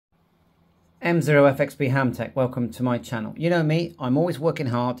M0FXB Hamtech, welcome to my channel. You know me, I'm always working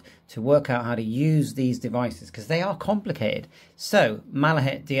hard to work out how to use these devices because they are complicated. So,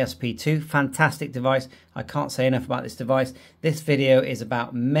 MALAHIT DSP2, fantastic device. I can't say enough about this device. This video is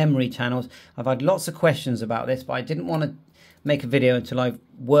about memory channels. I've had lots of questions about this, but I didn't want to make a video until I've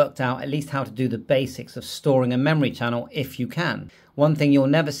worked out at least how to do the basics of storing a memory channel if you can. One thing you'll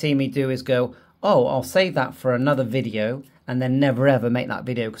never see me do is go, oh, I'll save that for another video, and then never ever make that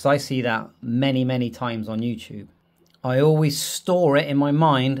video, because I see that many times on YouTube. I always store it in my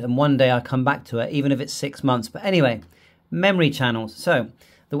mind and one day I come back to it, even if it's 6 months. But anyway, memory channels. So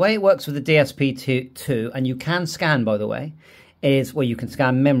the way it works with the DSP2, and you can scan, by the way, is where you can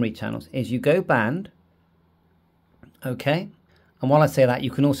scan memory channels, is you go band, okay? And while I say that,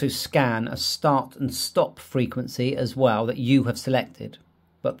 you can also scan a start and stop frequency as well that you have selected.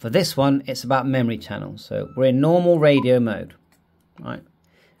 But for this one, it's about memory channels. So we're in normal radio mode, right?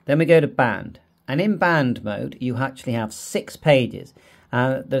 Then we go to band. And in band mode, you actually have 6 pages.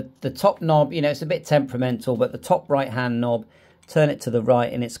 The top knob, you know, it's a bit temperamental, but the top right-hand knob, turn it to the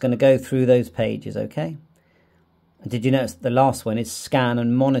right, and it's going to go through those pages, okay? And did you notice the last one is scan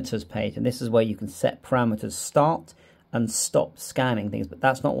and monitors page? And this is where you can set parameters, start and stop scanning things. But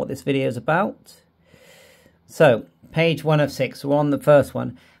that's not what this video is about. So, page 1 of 6, we're on the first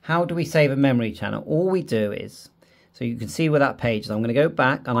one. How do we save a memory channel? All we do is, so you can see where that page is. I'm going to go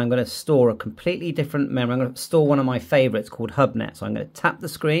back and I'm going to store a completely different memory. I'm going to store one of my favorites called HubNet. So I'm going to tap the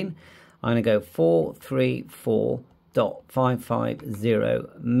screen. I'm going to go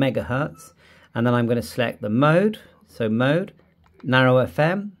 434.550 megahertz. And then I'm going to select the mode. So mode, narrow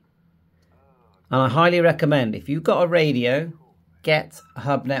FM. And I highly recommend, if you've got a radio, get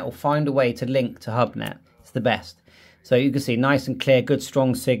HubNet or find a way to link to HubNet. The best. So you can see nice and clear, good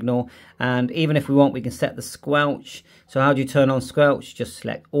strong signal. And even if we want, we can set the squelch. So how do you turn on squelch? Just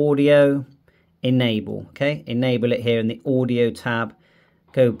select audio, enable, okay? Enable it here in the audio tab.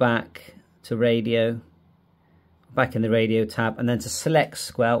 Go back to radio, back in the radio tab, and then to select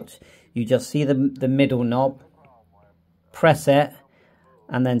squelch, you just see the middle knob, press it,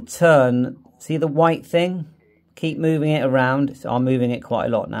 and then turn, see the white thing? Keep moving it around. So I'm moving it quite a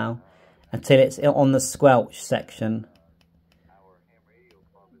lot now, until it's on the squelch section.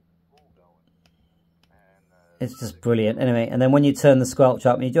 It's just brilliant. Anyway, and then when you turn the squelch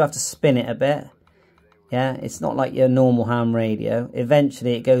up, you do have to spin it a bit. Yeah, it's not like your normal ham radio.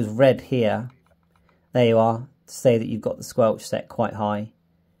 Eventually it goes red here. There you are, to say that you've got the squelch set quite high.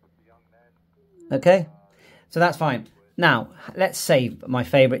 Okay, so that's fine. Now, let's save my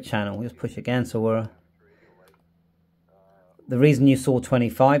favorite channel. We'll just push again so we're... The reason you saw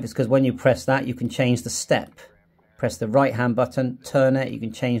 25 is because when you press that, you can change the step. Press the right-hand button, turn it, you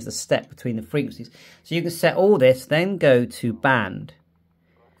can change the step between the frequencies. So you can set all this, then go to band.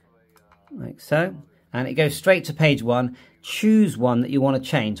 Like so. And it goes straight to page 1. Choose one that you want to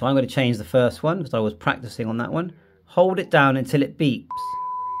change. So I'm going to change the first one because I was practicing on that one. Hold it down until it beeps.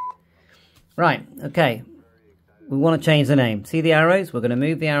 Right, okay. We want to change the name. See the arrows? We're going to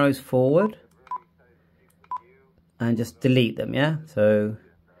move the arrows forward. And just delete them, yeah? So,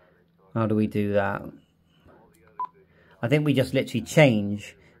 how do we do that? I think we just literally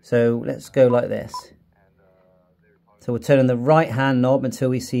change. So, let's go like this. So, we're turning the right-hand knob until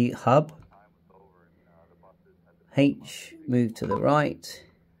we see hub. H, move to the right.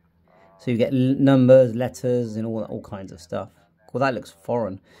 So, you get numbers, letters, and all kinds of stuff. Well, that looks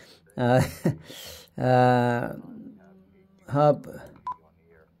foreign. Hub.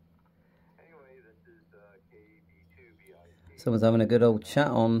 Someone's having a good old chat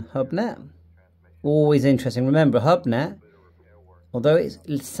on HubNet. Always interesting. Remember, HubNet, although it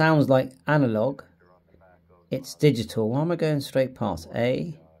sounds like analog, it's digital. Why am I going straight past?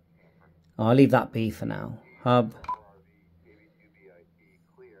 A. Oh, I'll leave that B for now. Hub.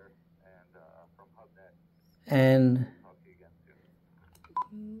 N.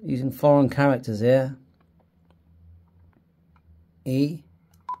 Using foreign characters here. E.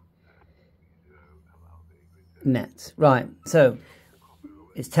 Net. Right, so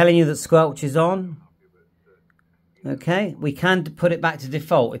it's telling you that squelch is on. Okay, we can put it back to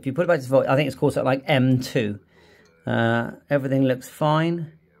default. If you put it back to default, I think it's called something like M2. Everything looks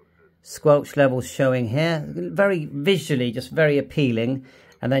fine. Squelch levels showing here. Very visually, just very appealing.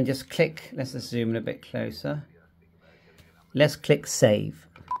 And then just click, let's just zoom in a bit closer. Let's click save.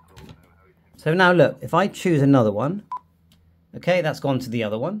 So now look, if I choose another one, okay, that's gone to the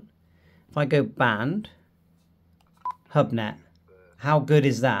other one. If I go band, HubNet. How good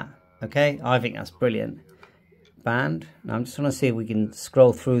is that? Okay, I think that's brilliant. Band. Now I'm just trying to see if we can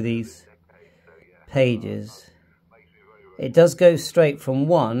scroll through these pages. It does go straight from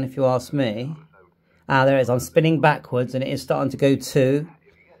 1, if you ask me. Ah, there it is. I'm spinning backwards, and it is starting to go 2,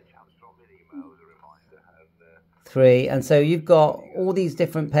 3, and so you've got all these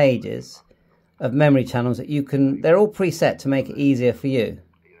different pages of memory channels that you can, they're all preset to make it easier for you.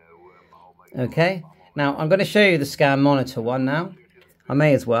 Okay, now I'm going to show you the scan monitor one now. I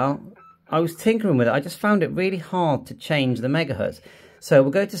may as well. I was tinkering with it. I just found it really hard to change the megahertz. So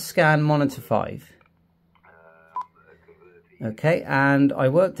we'll go to scan monitor 5. Okay, and I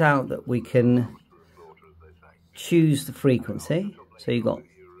worked out that we can choose the frequency. So you've got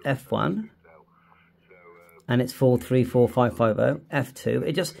F1, and it's 434550. F2.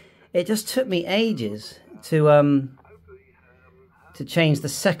 It just took me ages to change the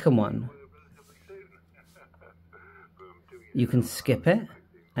second one. You can skip it,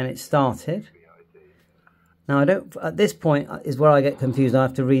 and it started. Now I don't. At this point is where I get confused. I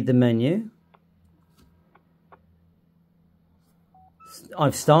have to read the menu.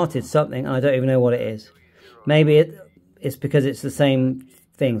 I've started something, and I don't even know what it is. Maybe it's because it's the same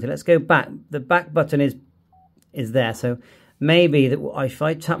thing. So let's go back. The back button is there. So maybe that if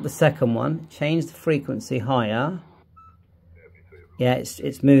I tap the second one, change the frequency higher. Yeah,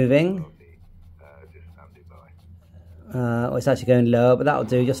 it's moving. It's actually going lower, but that'll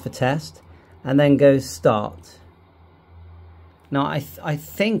do just for test. And then go start. Now I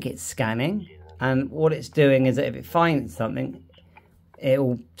think it's scanning, and what it's doing is that if it finds something, it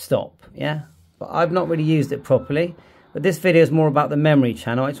will stop. Yeah, but I've not really used it properly. But this video is more about the memory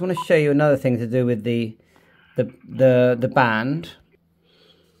channel. I just want to show you another thing to do with the band.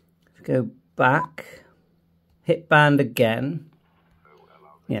 Go back, hit band again.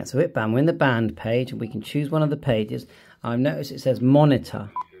 Yeah, so hit band. We're in the band page, and we can choose one of the pages. I've noticed it says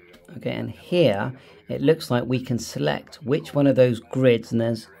monitor. Okay, and here it looks like we can select which one of those grids, and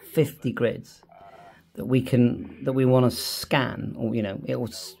there's 50 grids that we want to scan, or it'll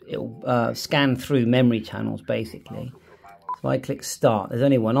scan through memory channels basically. So I click start. There's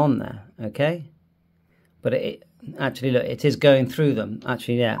only one on there. Okay, but it actually, look, it is going through them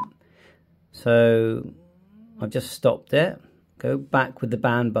actually. Yeah, so I've just stopped it. Go back with the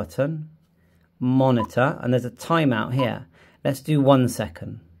band button, monitor, and there's a timeout here. Let's do 1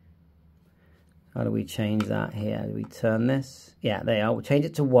 second. How do we change that here? Do we turn this? Yeah, there you are. We'll change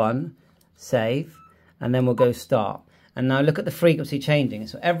it to 1, save, and then we'll go start. And now look at the frequency changing.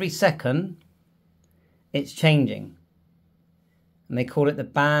 So every second, it's changing. And they call it the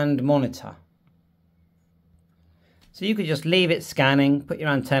band monitor. So you could just leave it scanning, put your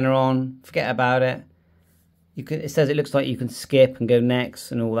antenna on, forget about it. It says it looks like you can skip and go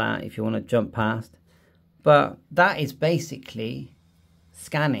next and all that if you want to jump past. But that is basically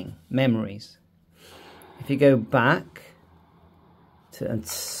scanning memories. If you go back and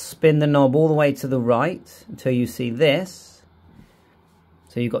spin the knob all the way to the right until you see this.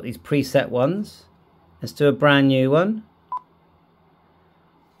 So you've got these preset ones. Let's do a brand new one.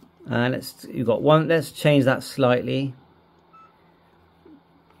 You've got one. Let's change that slightly.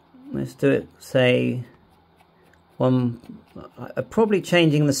 Let's do it, say, probably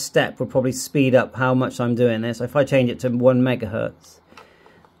changing the step will probably speed up how much I'm doing this. So if I change it to 1 megahertz,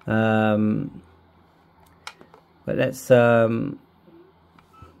 but let's go.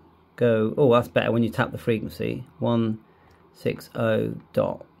 Oh, that's better when you tap the frequency.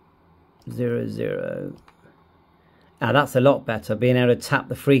 160.00. Ah, that's a lot better. Being able to tap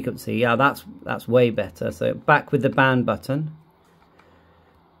the frequency. Yeah, that's way better. So back with the band button.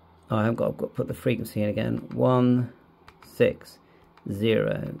 Oh, I've got to put the frequency in again.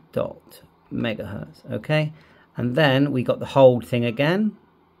 160.megahertz. Okay, and then we got the hold thing again.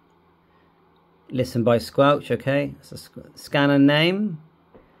 Listen by squelch. Okay, it's a scanner name.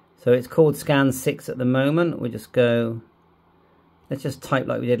 So it's called scan 6 at the moment. We'll just go. Let's just type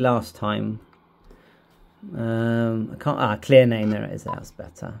like we did last time. I can't. Clear name. There it is. That's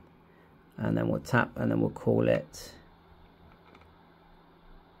better. And then we'll tap, and then we'll call it.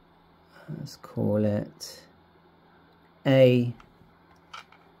 Let's call it A.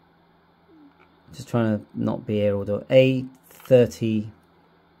 Just trying to not be here all the A30.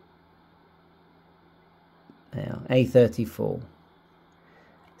 Yeah, A34.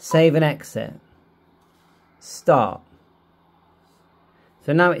 Save and exit. Start.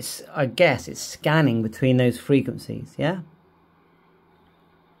 So now it's, I guess it's scanning between those frequencies, yeah?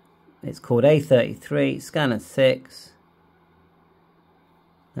 It's called A33, scanner 6.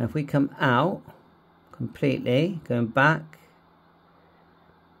 Now if we come out completely, going back,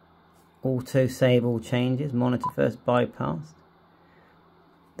 auto save all changes, monitor first bypassed.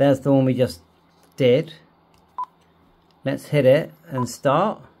 There's the one we just did. Let's hit it and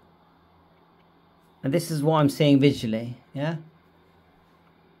start. And this is what I'm seeing visually, yeah?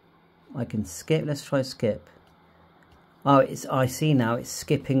 I can skip, let's try skip. Oh, I see now, it's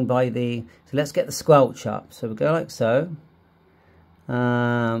skipping by the... So let's get the squelch up. So we go like so.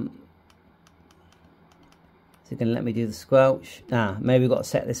 So you're going to let me do the squelch. Maybe we've got to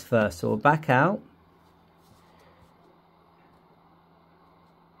set this first. So we'll back out.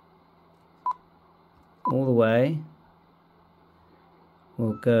 All the way.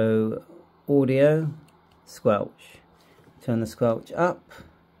 We'll go audio, squelch. Turn the squelch up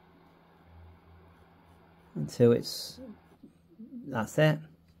until that's it. And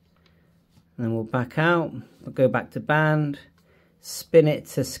then we'll back out. We'll go back to band, spin it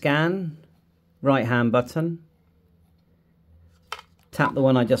to scan, right hand button. Tap the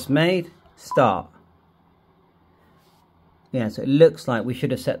one I just made, start. Yeah, so it looks like we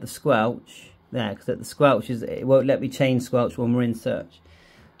should have set the squelch there, because the squelch it won't let me change squelch when we're in search.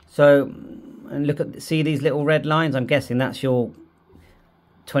 So, and look at, see these little red lines? I'm guessing that's your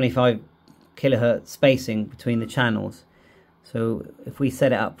 25 kilohertz spacing between the channels. So if we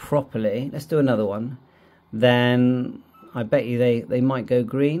set it up properly, let's do another one, then I bet you they might go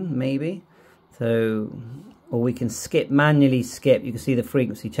green, maybe. So, or we can skip, manually skip. You can see the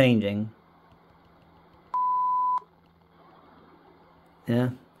frequency changing.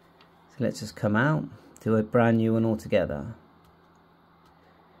 Yeah. So let's just come out, do a brand new one altogether.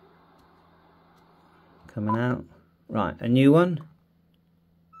 Coming out. Right, a new one.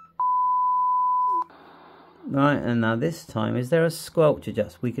 Right, and now this time, is there a squelch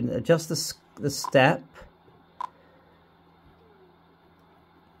adjust? We can adjust the step.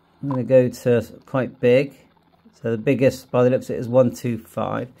 I'm going to go to quite big. So the biggest, by the looks of it, is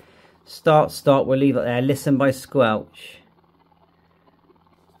 125. Start, we'll leave it there. Listen by squelch.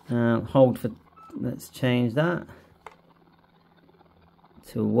 Hold for, let's change that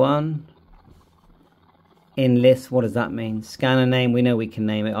to 1. In list, what does that mean? Scanner name, we know we can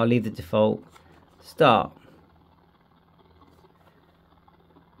name it. I'll leave the default. Start.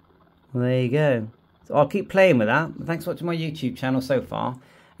 Well, there you go. So I'll keep playing with that. Thanks for watching my YouTube channel so far.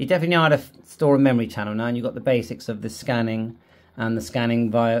 You definitely know how to store a memory channel now, and you've got the basics of the scanning and the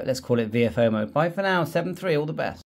scanning via, let's call it VFO mode. Bye for now, 7.3, all the best.